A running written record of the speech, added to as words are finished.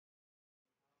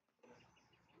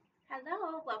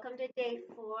Hello, welcome to day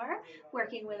 4,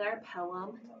 working with our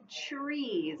poem,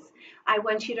 Trees. I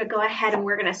want you to go ahead and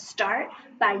we're going to start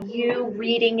by you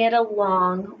reading it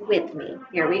along with me.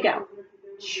 Here we go.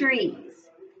 Trees.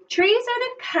 Trees are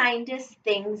the kindest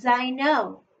things I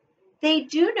know. They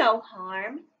do no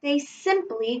harm, they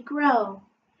simply grow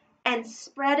and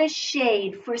spread a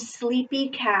shade for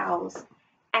sleepy cows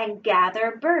and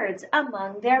gather birds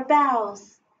among their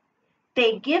boughs.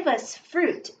 They give us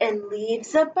fruit and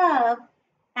leaves above,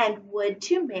 and wood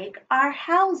to make our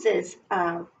houses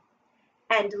of,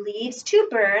 and leaves to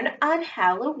burn on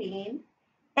Halloween,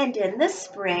 and in the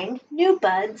spring new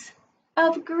buds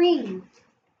of green.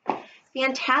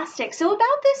 Fantastic. So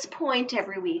about this point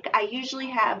every week, I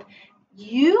usually have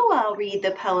you all read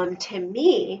the poem to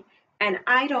me, and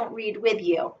I don't read with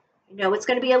you. I know it's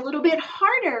going to be a little bit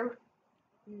harder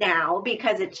now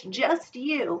because it's just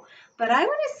you, but I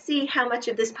want to see how much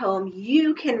of this poem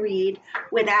you can read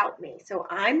without me. So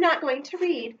I'm not going to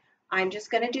read. I'm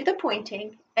just going to do the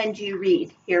pointing and you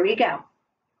read. Here we go.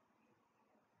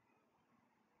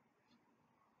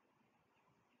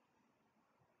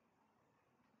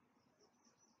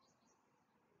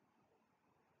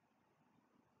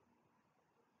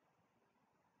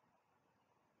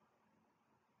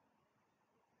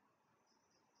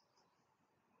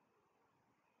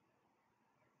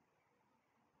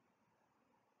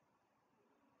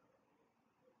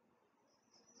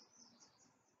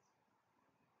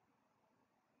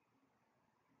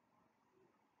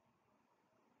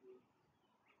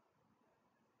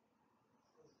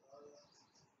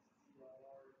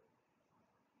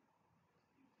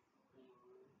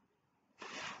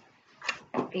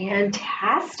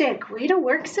 Fantastic. Way to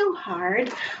work so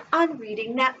hard on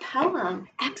reading that poem.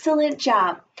 Excellent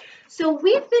job. So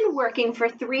we've been working for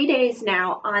 3 days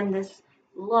now on this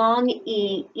long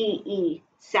E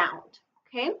sound.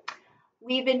 Okay.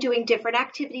 We've been doing different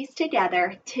activities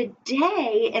together.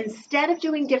 Today, instead of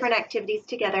doing different activities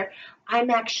together, I'm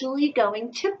actually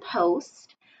going to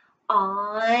post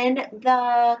on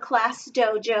the Class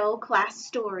Dojo Class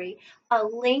Story a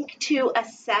link to a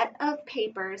set of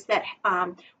papers that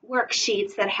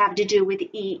worksheets that have to do with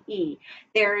EE.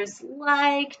 There's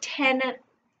like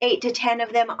 8 to 10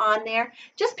 of them on there.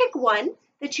 Just pick one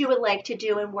that you would like to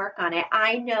do and work on it.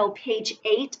 I know page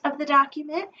 8 of the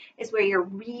document is where you're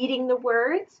reading the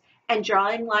words and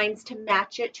drawing lines to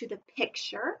match it to the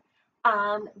picture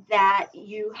that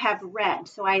you have read.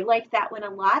 So I like that one a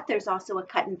lot. There's also a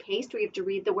cut and paste where you have to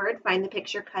read the word, find the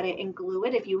picture, cut it, and glue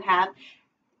it. If you have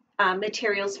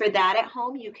materials for that at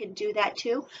home, you can do that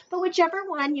too. But whichever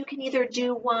one, you can either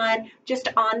do one just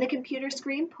on the computer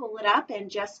screen, pull it up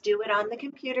and just do it on the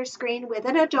computer screen with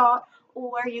an adult,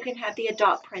 or you can have the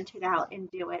adult print it out and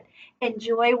do it.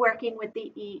 Enjoy working with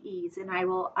the EEs, and I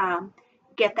will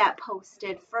get that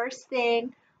posted first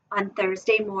thing on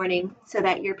Thursday morning so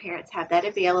that your parents have that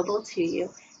available to you.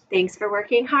 Thanks for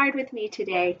working hard with me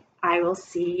today. I will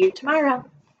see you tomorrow.